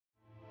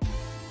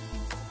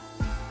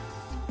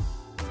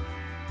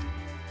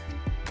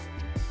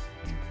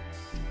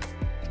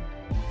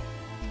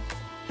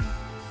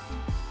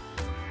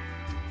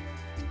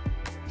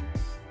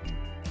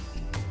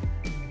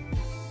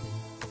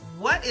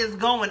What is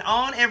going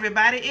on,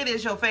 everybody? It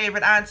is your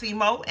favorite Auntie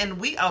Mo, and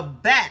we are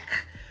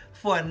back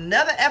for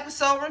another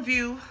episode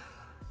review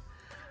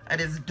of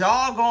this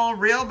doggone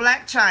real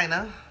Blac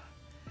Chyna.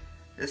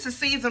 This is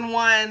season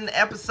 1,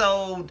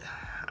 episode,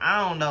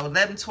 I don't know,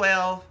 11,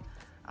 12.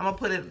 I'm gonna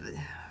put it,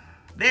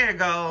 there you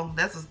go.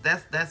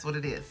 That's what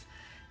it is.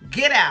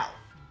 Get out.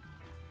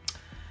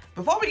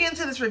 Before we get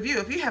into this review,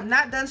 if you have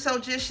not done so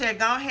just yet,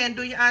 go ahead and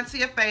do your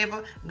auntie a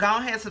favor. Go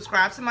ahead and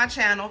subscribe to my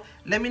channel.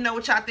 Let me know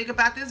what y'all think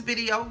about this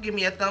video. Give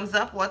me a thumbs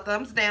up or a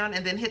thumbs down,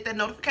 and then hit that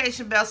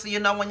notification bell so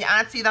you know when your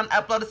auntie done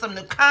uploaded some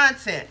new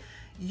content.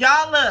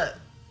 Y'all look.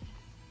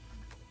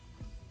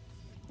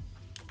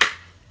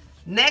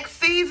 Next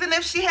season,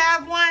 if she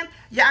have one,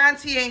 your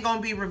auntie ain't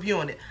gonna be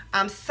reviewing it.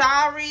 I'm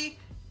sorry.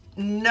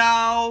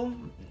 No,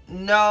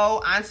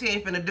 auntie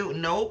ain't finna do it.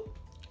 Nope.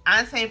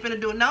 Auntie ain't finna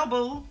do it. No,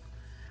 boo.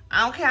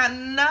 I don't care.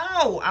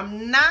 No,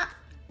 I'm not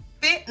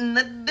fitting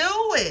to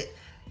do it.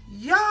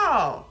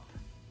 Y'all,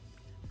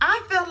 I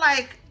feel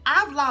like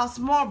I've lost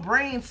more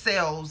brain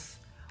cells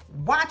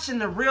watching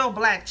the real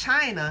Blac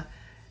Chyna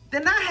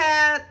than I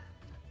had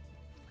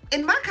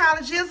in my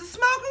college years of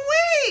smoking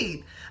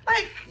weed.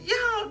 Like,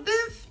 y'all,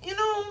 this, you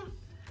know,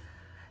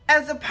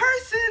 as a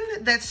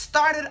person that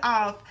started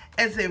off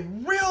as a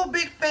real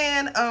big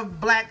fan of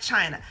Blac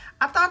Chyna,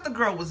 I thought the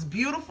girl was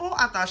beautiful.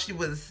 I thought she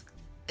was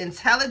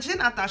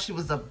intelligent. I thought she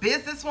was a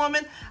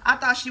businesswoman. I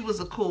thought she was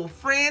a cool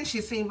friend. She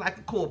seemed like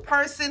a cool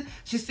person.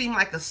 She seemed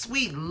like a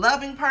sweet,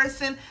 loving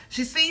person.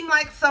 She seemed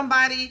like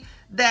somebody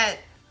that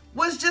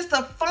was just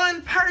a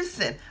fun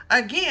person.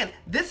 Again,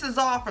 this is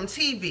all from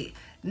TV.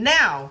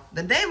 Now,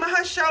 the name of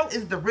her show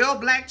is The Real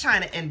Blac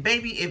Chyna. And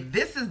baby, if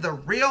this is the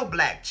real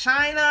Blac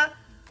Chyna,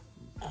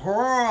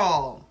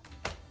 girl,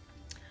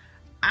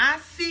 I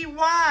see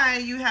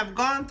why you have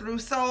gone through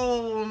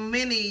so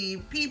many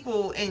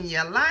people in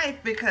your life,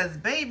 because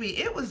baby,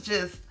 it was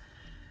just,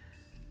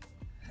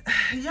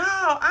 y'all,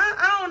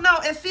 I don't know.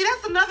 And see,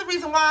 that's another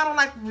reason why I don't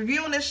like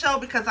reviewing this show,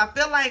 because I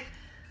feel like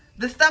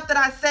the stuff that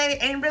I say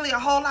ain't really a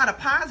whole lot of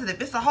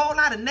positive. It's a whole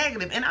lot of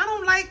negative, and I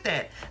don't like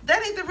that.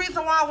 That ain't the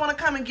reason why I want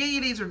to come and give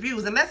you these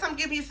reviews, unless I'm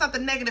giving you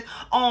something negative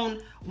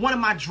on one of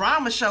my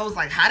drama shows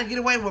like How to Get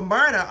Away with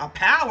Murder or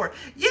Power.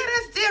 Yeah,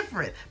 that's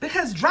different,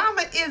 because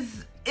drama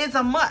is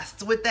a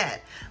must with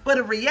that. But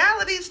the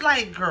reality is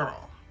like,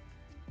 girl.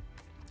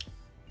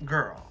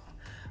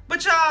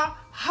 But y'all,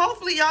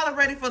 hopefully y'all are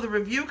ready for the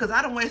review, because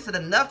I done wasted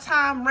enough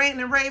time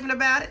ranting and raving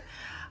about it.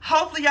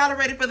 Hopefully y'all are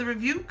ready for the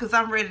review, because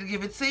I'm ready to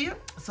give it to you.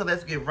 So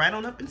let's get right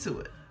on up into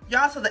it.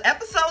 Y'all, so the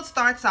episode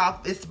starts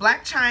off, it's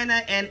Blac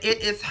Chyna, and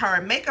it is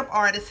her makeup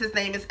artist. His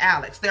name is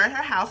Alex. They're in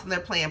her house and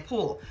they're playing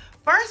pool.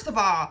 First of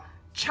all,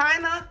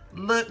 Chyna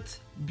looked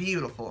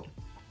beautiful.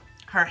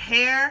 Her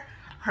hair,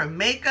 her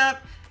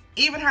makeup,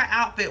 even her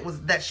outfit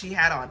that she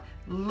had on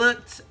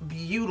looked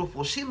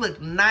beautiful. She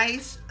looked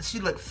nice.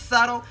 She looked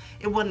subtle.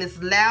 It wasn't this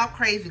loud,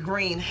 crazy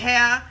green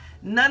hair.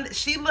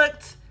 She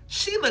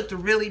looked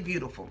really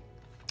beautiful.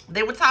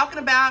 They were talking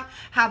about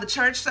how the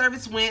church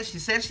service went. She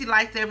said she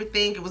liked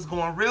everything. It was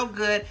going real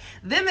good.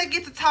 Then they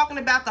get to talking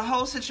about the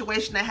whole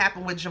situation that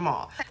happened with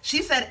Jamal.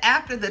 She said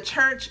after the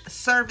church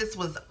service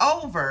was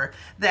over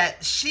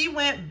that she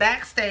went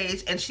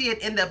backstage and she had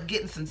ended up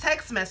getting some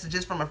text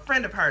messages from a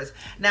friend of hers.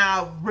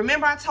 Now,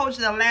 remember I told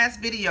you in the last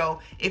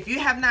video, if you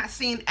have not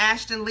seen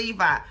Ashton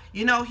Levi,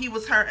 you know he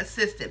was her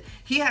assistant.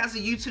 He has a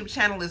YouTube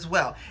channel as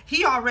well.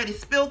 He already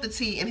spilled the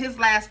tea in his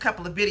last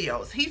couple of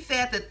videos. He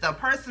said that the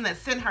person that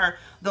sent her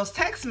those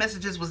text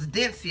messages was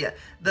Dencia,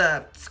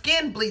 the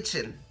skin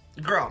bleaching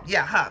girl.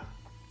 Yeah, her.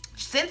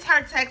 Sent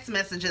her text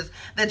messages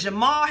that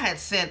Jamal had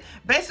sent,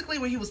 basically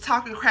where he was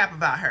talking crap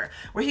about her.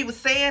 Where he was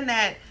saying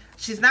that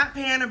she's not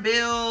paying her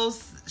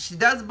bills, she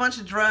does a bunch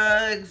of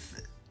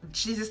drugs,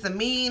 she's just a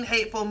mean,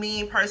 hateful,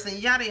 mean person,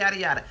 yada, yada,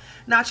 yada.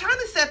 Now,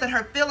 Chyna said that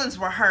her feelings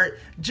were hurt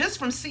just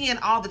from seeing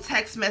all the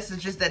text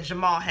messages that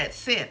Jamal had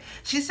sent.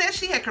 She said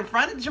she had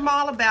confronted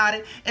Jamal about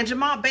it, and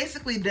Jamal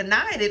basically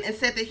denied it and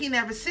said that he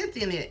never sent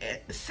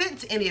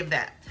any of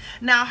that.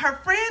 Now, her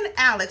friend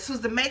Alex,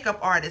 who's the makeup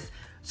artist,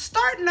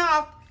 starting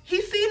off,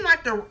 he seemed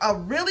like a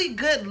really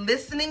good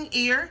listening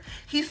ear.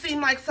 He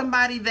seemed like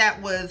somebody that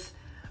was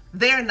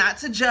there not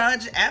to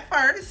judge at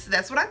first.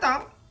 That's what I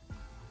thought.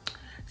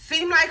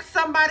 Seemed like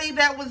somebody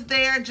that was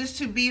there just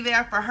to be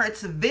there for her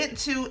to vent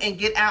to and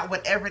get out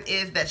whatever it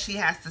is that she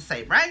has to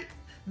say, right?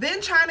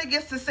 Then Chyna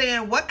gets to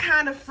saying, what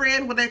kind of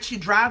friend would let you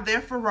drive their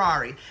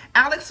Ferrari?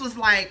 Alex was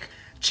like,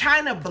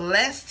 Chyna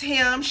blessed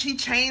him. She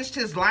changed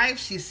his life.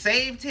 She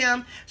saved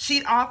him.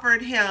 She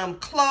offered him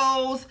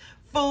clothes,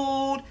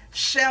 food,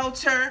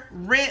 shelter,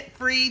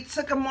 rent-free,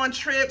 took him on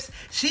trips.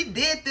 She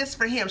did this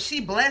for him. She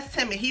blessed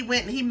him, and he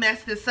went and he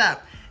messed this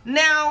up.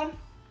 Now,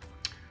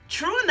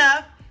 true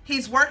enough,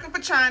 he's working for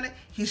Chyna.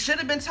 He should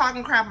have been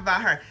talking crap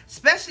about her,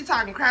 especially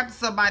talking crap to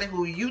somebody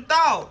who you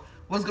thought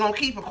was going to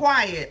keep her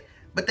quiet.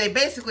 But they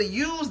basically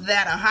used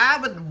that, or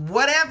however,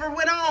 whatever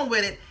went on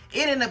with it,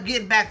 it ended up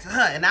getting back to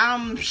her. And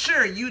I'm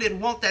sure you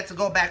didn't want that to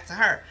go back to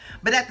her.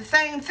 But at the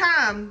same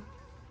time,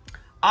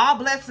 all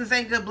blessings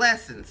ain't good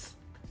blessings.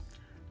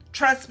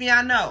 Trust me,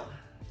 I know.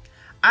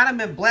 I done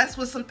been blessed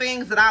with some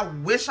things that I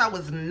wish I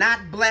was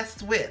not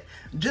blessed with.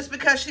 Just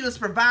because she was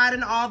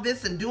providing all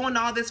this and doing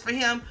all this for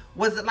him,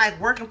 was it like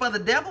working for the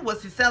devil?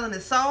 Was he selling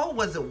his soul?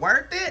 Was it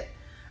worth it?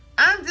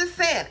 I'm just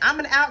saying, I'm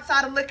an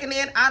outsider looking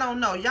in. I don't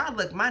know. Y'all,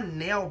 look, my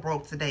nail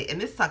broke today and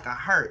this sucker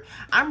hurt.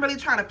 I'm really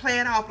trying to play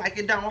it off like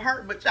it don't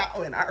hurt, but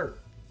y'all, it hurt.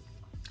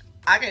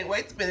 I can't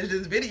wait to finish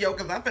this video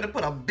because I'm finna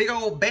put a big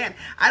old band.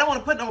 I don't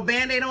want to put no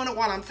band-aid on it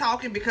while I'm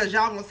talking because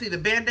y'all gonna see the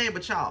band-aid,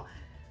 but y'all,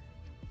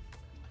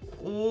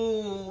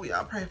 ooh,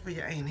 y'all pray for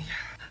your auntie.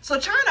 So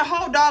Chyna,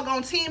 whole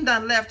doggone team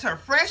done left her.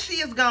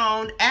 Freshie is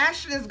gone,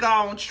 Ashley is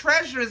gone,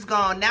 Treasure is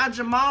gone, now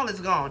Jamal is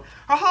gone.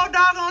 Her whole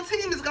doggone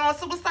team is gone.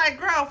 So it's like,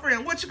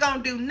 girlfriend, what you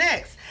gonna do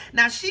next?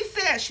 Now she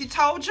said, she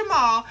told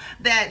Jamal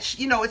that,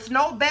 you know, it's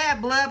no bad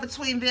blood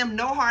between them,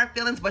 no hard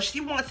feelings, but she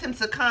wants him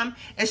to come,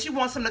 and she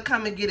wants him to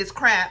come and get his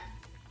crap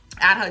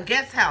at her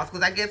guest house,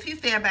 because I guess he's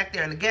staying back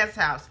there in the guest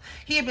house.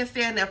 He had been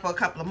staying there for a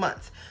couple of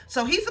months.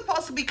 So he's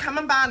supposed to be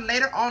coming by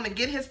later on to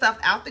get his stuff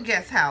out the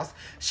guest house.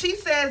 She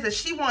says that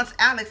she wants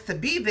Alex to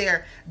be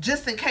there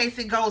just in case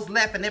it goes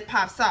left and it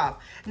pops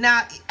off.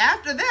 Now,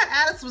 after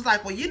that, Alex was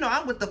like, well, you know,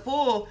 I'm with the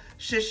full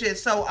shit.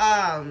 So,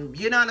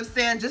 you know what I'm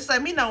saying? Just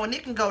let me know when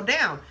it can go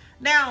down.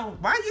 Now,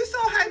 why are you so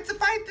hyped to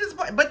fight this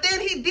boy? But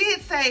then he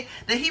did say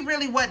that he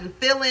really wasn't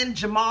feeling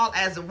Jamal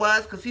as it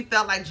was, because he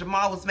felt like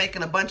Jamal was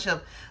making a bunch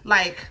of,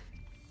 like,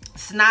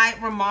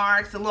 snide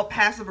remarks and little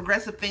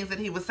passive-aggressive things that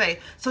he would say.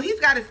 So he's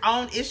got his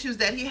own issues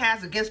that he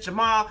has against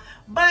Jamal.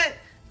 But,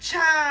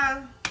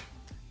 child,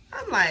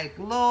 I'm like,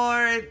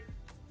 Lord,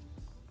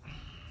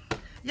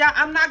 yeah,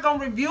 I'm not going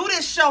to review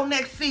this show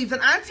next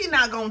season. Auntie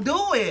not going to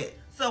do it.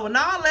 So when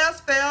all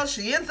else fails,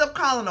 she ends up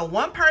calling the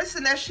one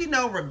person that she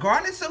know,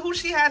 regardless of who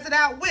she has it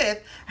out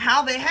with,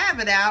 how they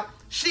have it out,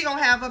 she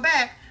gonna have her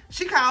back.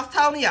 She calls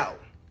Tonio.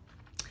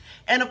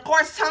 And of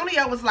course,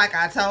 Tonio was like,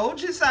 I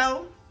told you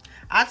so.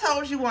 I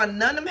told you when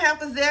none of them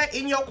heifers there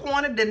in your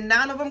corner, then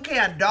none of them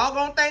care a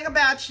doggone thing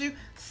about you.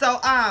 So,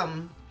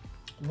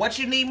 what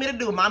you need me to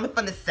do? Mama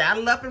finna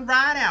saddle up and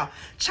ride out.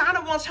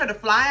 Chyna wants her to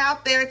fly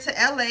out there to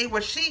LA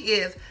where she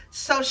is,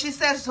 so she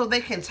says so they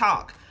can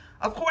talk.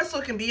 Of course, so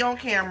it can be on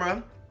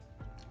camera.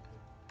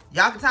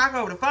 Y'all can talk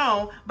over the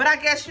phone, but I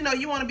guess, you know,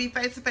 you want to be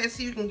face-to-face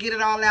so you can get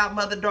it all out,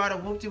 mother-daughter,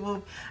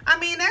 whoop-de-whoop. I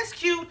mean, that's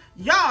cute.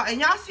 Y'all,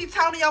 and y'all see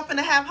Tonio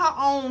finna have her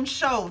own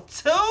show,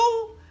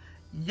 too?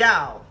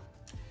 Y'all,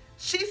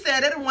 she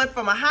said it went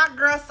from a hot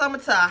girl summer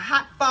to a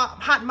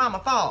hot mama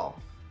fall.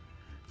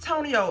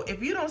 Tonio,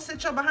 if you don't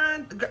sit your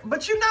behind,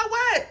 but you know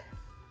what?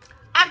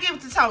 I give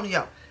it to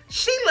Tonio.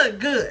 She look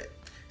good.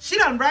 She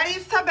done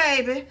raised her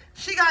baby.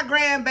 She got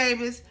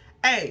grandbabies.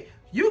 Hey,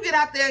 you get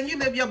out there and you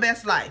live your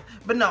best life.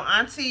 But no,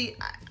 Auntie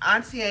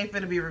ain't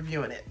finna be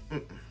reviewing it.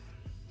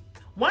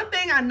 One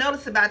thing I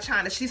noticed about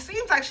Chyna, she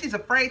seems like she's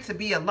afraid to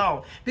be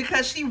alone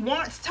because she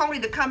wants Tony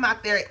to come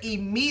out there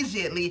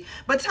immediately.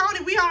 But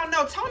Tony, we all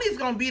know Tony's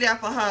gonna be there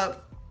for her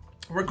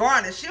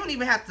regardless. She don't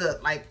even have to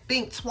like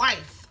think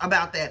twice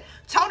about that.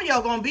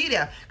 Tonio gonna be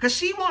there because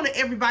she wanted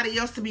everybody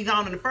else to be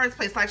gone in the first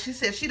place. Like she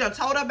said, she done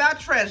told her about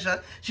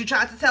Treasure. She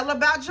tried to tell her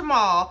about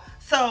Jamal.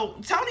 So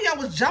Tonio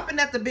was jumping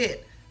at the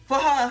bit for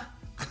her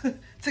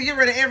to get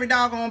rid of every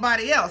doggone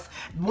body else.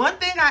 One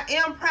thing I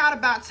am proud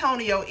about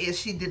Tonio is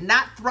she did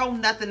not throw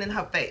nothing in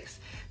her face.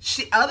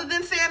 She, other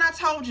than saying I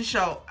told you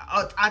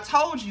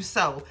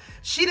so,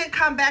 she didn't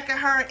come back at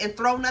her and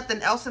throw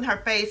nothing else in her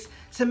face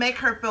to make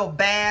her feel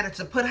bad or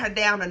to put her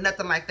down or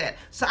nothing like that.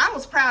 So I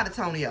was proud of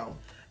Tonio.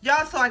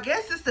 Y'all, so I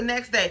guess it's the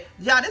next day.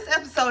 Y'all, this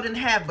episode didn't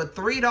have but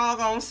 3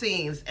 doggone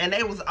scenes, and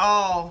they was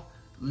all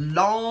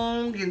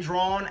long and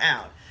drawn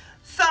out.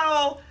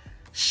 So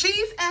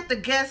she's at the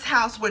guest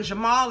house where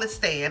Jamal is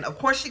staying. Of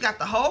course, she got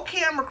the whole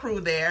camera crew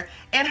there,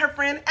 and her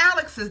friend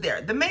Alex is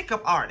there, the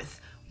makeup artist.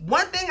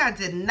 One thing I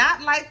did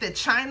not like that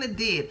Chyna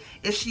did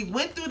is she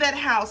went through that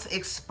house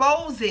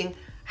exposing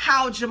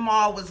how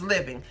Jamal was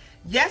living.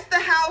 Yes, the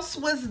house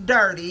was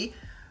dirty.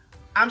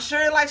 I'm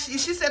sure, like she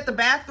said, the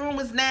bathroom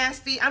was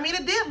nasty. I mean,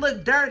 it did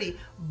look dirty,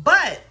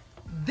 but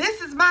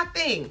this is my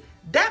thing.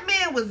 That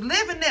man was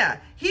living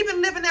there. He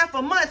been living there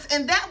for months,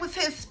 and that was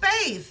his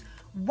space.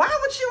 Why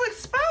would you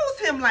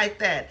expose him like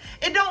that?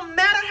 It don't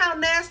matter how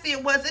nasty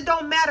it was. It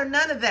don't matter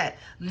none of that.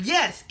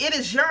 Yes, it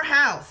is your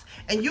house,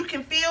 and you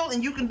can feel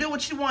and you can do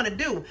what you want to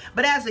do.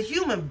 But as a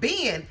human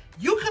being,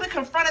 you could have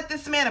confronted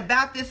this man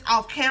about this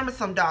off camera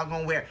some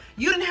doggone where.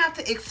 You didn't have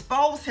to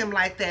expose him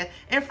like that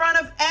in front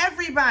of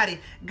everybody.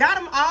 Got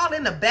him all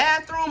in the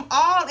bathroom,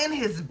 all in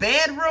his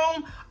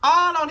bedroom,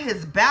 all on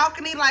his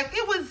balcony. Like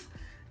it was,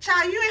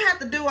 child, you didn't have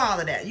to do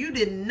all of that. You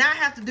did not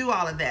have to do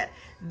all of that.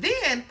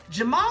 Then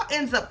Jamal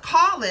ends up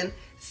calling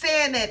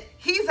saying that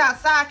he's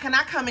outside, can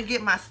I come and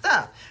get my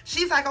stuff?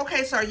 She's like,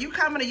 okay, so are you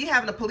coming? Are you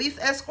having a police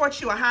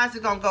escort you, or how's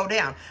it gonna go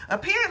down?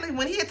 Apparently,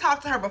 when he had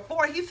talked to her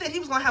before, he said he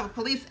was gonna have a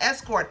police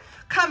escort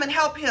come and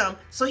help him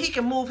so he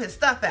can move his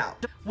stuff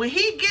out. When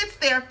he gets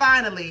there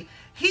finally,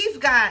 he's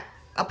got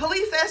a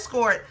police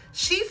escort.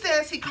 She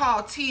says he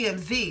called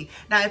TMZ.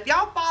 Now, if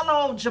y'all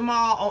follow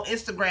Jamal on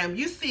Instagram,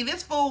 you see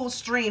this fool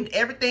streamed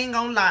everything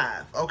on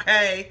live,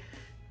 okay?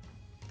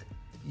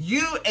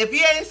 If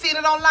you ain't seen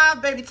it on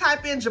live, baby,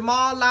 type in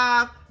Jamal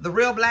Live, The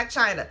Real Blac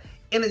Chyna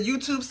in the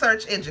YouTube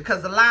search engine,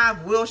 because the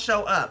live will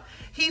show up.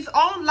 He's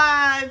on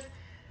live.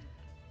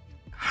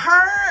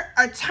 Her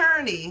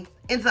attorney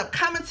ends up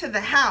coming to the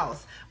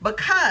house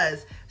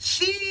because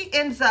she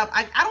ends up,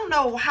 I don't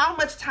know how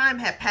much time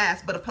had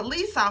passed, but a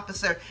police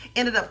officer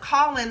ended up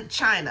calling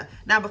Chyna.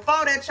 Now,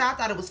 before that, y'all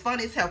thought it was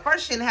funny as hell.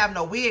 First, she didn't have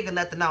no wig or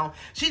nothing on.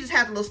 She just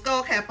had a little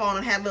skull cap on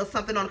and had a little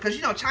something on, because,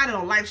 you know, Chyna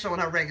don't like showing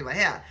her regular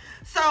hair.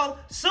 So,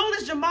 soon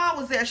as Jamal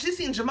was there, she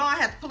seen Jamal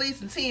had the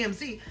police and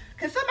TMZ.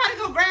 Can somebody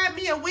go grab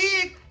me a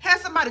wig? Have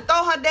somebody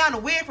throw her down a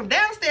wig from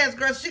downstairs,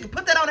 girl, so she can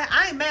put that on there.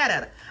 I ain't mad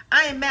at her.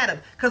 I ain't mad at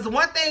her. Because the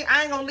one thing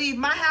I ain't gonna leave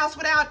my house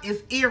without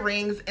is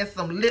earrings and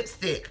some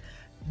lipstick.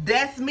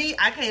 That's me.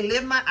 I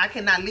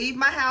cannot leave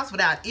my house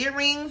without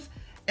earrings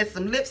and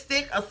some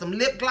lipstick or some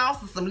lip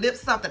gloss or some lip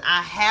something.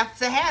 I have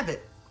to have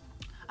it.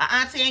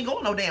 Auntie ain't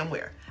going no damn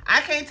where.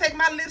 I can't take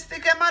my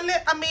lipstick and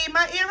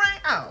my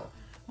earring. Oh,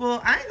 well,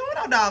 I ain't going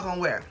no doggone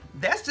where.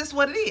 That's just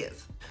what it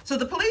is. So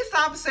the police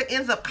officer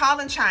ends up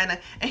calling Chyna,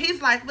 and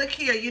he's like, look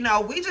here, you know,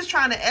 we just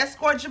trying to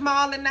escort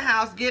Jamal in the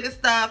house, get his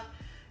stuff.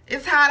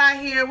 It's hot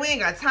out here. We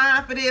ain't got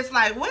time for this.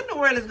 Like, what in the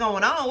world is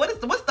going on?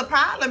 What's the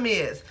problem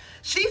is?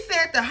 She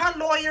said that her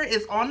lawyer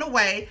is on the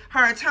way.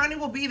 Her attorney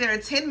will be there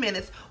in 10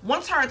 minutes.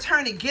 Once her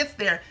attorney gets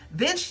there,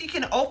 then she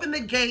can open the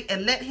gate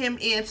and let him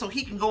in so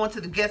he can go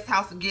into the guest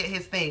house and get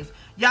his things.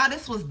 Y'all,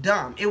 this was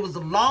dumb. It was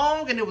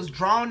long and it was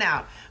drawn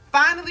out.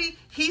 Finally,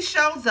 he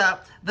shows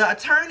up. The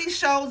attorney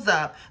shows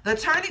up. The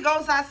attorney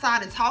goes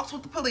outside and talks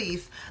with the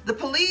police. The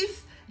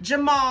police,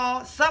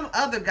 Jamal, some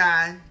other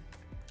guy,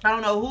 I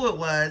don't know who it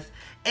was,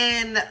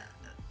 and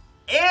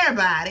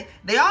everybody,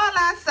 they all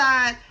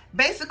outside,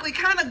 basically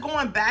kind of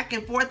going back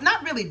and forth,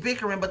 not really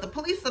bickering, but the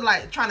police are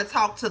like trying to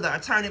talk to the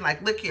attorney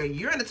like, look here,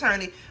 you're an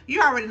attorney,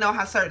 you already know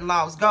how certain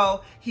laws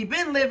go. He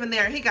been living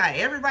there, he got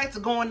every right to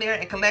go in there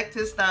and collect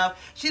his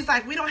stuff. She's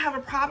like, we don't have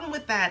a problem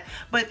with that,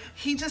 but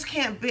he just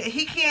can't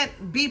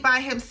be by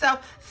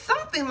himself.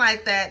 Something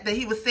like that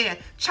he was saying.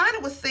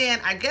 Chyna was saying,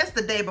 I guess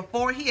the day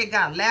before, he had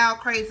got loud,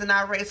 crazy, and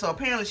irate, so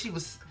apparently she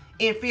was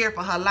in fear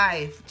for her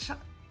life.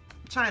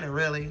 Chyna,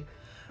 really?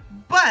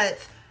 But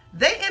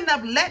they end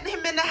up letting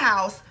him in the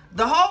house.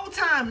 The whole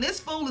time this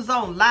fool is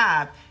on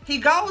live. He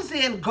goes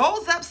in,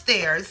 goes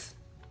upstairs,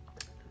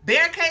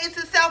 barricades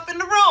himself in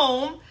the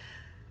room,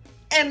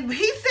 and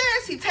he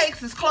says he takes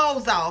his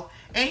clothes off,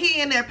 and he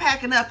in there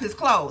packing up his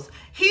clothes.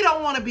 He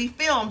don't want to be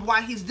filmed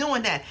while he's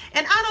doing that.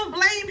 And I don't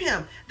blame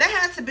him. That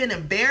had to have been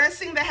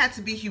embarrassing. That had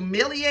to be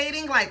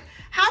humiliating. Like,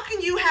 how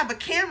can you have a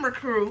camera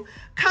crew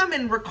come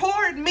and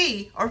record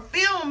me or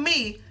film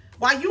me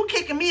while you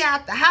kicking me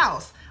out the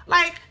house?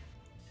 Like,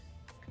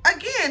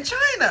 again,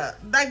 Chyna,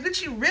 like,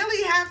 did you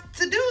really have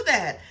to do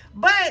that?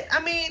 But, I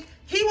mean,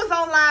 he was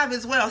on live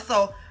as well.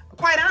 So,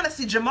 quite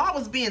honestly, Jamal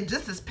was being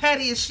just as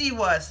petty as she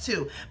was,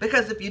 too.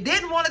 Because if you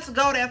didn't want it to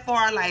go that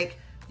far, like,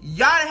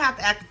 y'all didn't have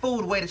to act the fool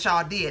the way that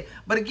y'all did.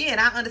 But again,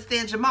 I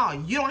understand Jamal.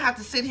 You don't have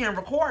to sit here and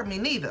record me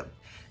neither.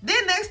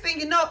 Then next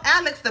thing you know,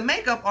 Alex, the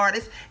makeup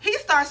artist, he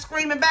starts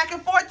screaming back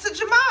and forth to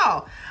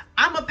Jamal.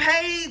 I'm a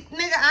paid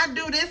nigga. I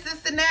do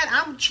this and that.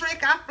 I'm a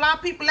trick. I fly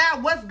people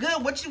out. What's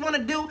good? What you want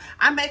to do?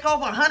 I make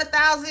over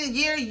 100,000 a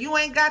year. You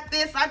ain't got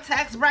this. Our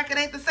tax bracket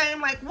ain't the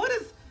same. Like,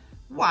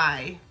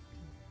 why?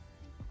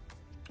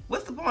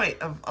 What's the point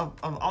of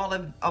all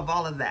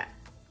of that?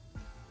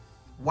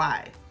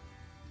 Why?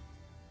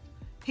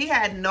 He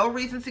had no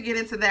reason to get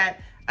into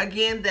that.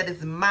 Again, that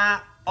is my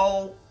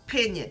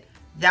opinion.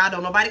 Y'all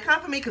don't nobody come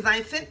for me because I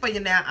ain't sent for you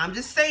now. I'm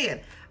just saying.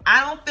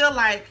 I don't feel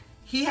like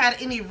he had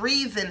any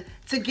reason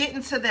to get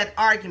into that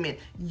argument.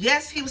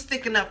 Yes, he was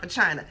sticking up for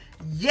Chyna.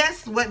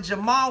 Yes, what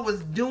Jamal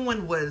was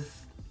doing was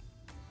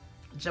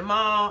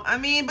Jamal.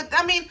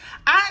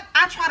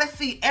 I try to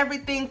see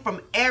everything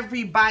from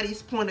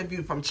everybody's point of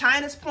view. From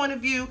Chyna's point of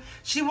view,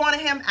 she wanted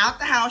him out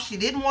the house. She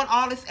didn't want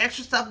all this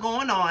extra stuff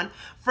going on.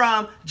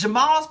 From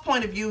Jamal's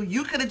point of view,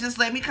 you could have just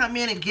let me come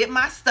in and get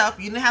my stuff.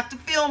 You didn't have to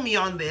film me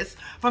on this.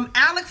 From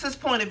Alex's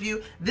point of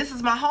view, this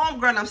is my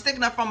homegirl, and I'm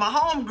sticking up for my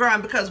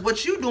homegirl because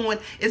what you doing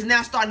is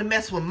now starting to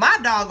mess with my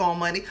doggone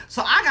money.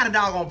 So I got a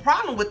doggone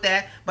problem with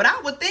that. But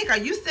I would think, are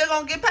you still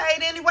going to get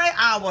paid anyway?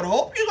 I would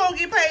hope you're going to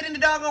get paid in the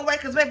doggone way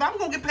because, baby, I'm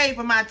going to get paid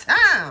for my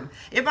time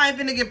if I ain't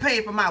finna get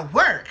paid for my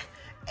work.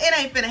 It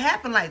ain't finna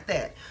happen like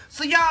that.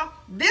 So, y'all,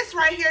 this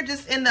right here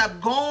just ended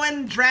up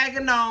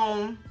dragging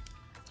on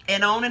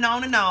and on and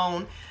on and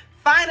on.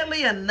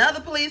 Finally,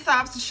 another police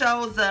officer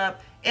shows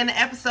up and the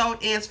episode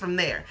ends from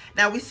there.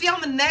 Now, we see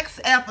on the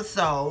next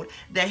episode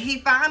that he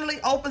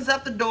finally opens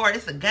up the door.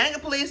 It's a gang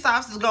of police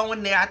officers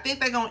going there. I think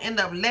they're going to end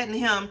up letting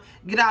him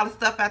get all the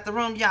stuff out the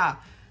room. Y'all,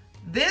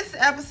 this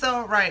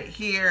episode right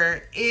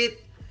here,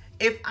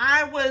 if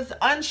I was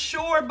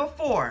unsure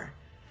before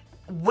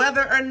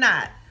whether or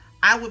not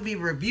I would be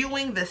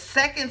reviewing the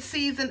second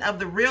season of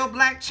The Real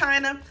Blac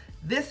Chyna,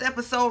 this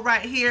episode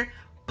right here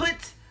put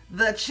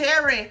the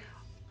cherry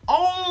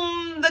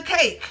on the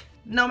cake.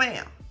 No,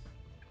 ma'am.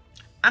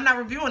 I'm not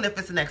reviewing if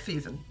it's the next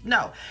season.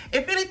 No.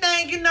 If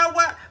anything, you know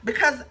what?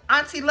 Because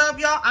Auntie love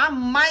y'all, I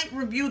might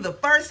review the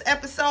first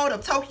episode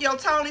of Tokyo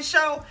Tony's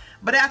show.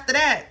 But after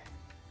that,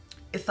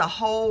 it's a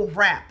whole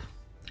wrap.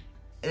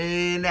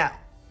 And no,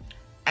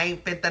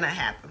 ain't fit gonna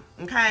happen.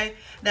 Okay?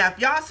 Now, if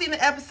y'all seen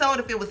the episode,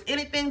 if it was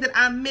anything that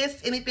I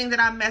missed, anything that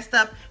I messed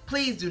up,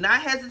 please do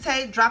not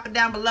hesitate. Drop it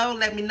down below.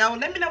 Let me know.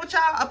 Let me know what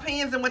y'all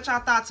opinions and what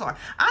y'all thoughts are.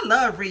 I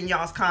love reading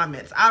y'all's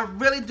comments. I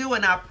really do,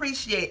 and I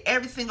appreciate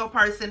every single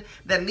person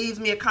that leaves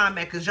me a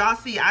comment, because y'all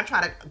see I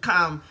try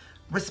to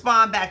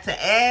respond back to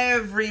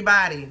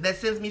everybody that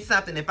sends me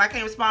something. If I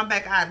can't respond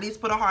back, I at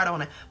least put a heart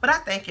on it. But I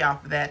thank y'all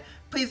for that.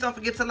 Please don't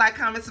forget to like,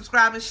 comment,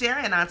 subscribe, and share.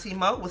 And Auntie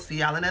Mo will see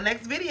y'all in the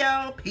next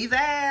video. Peace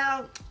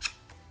out.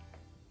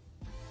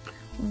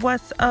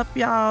 What's up,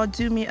 y'all?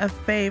 Do me a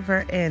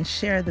favor and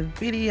share the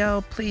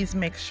video. Please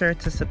make sure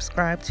to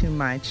subscribe to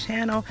my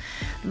channel.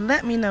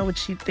 Let me know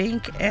what you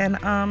think, and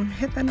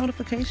hit that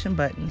notification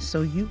button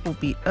so you will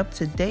be up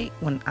to date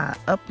when I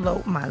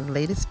upload my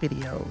latest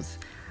videos.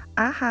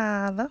 I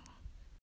holla.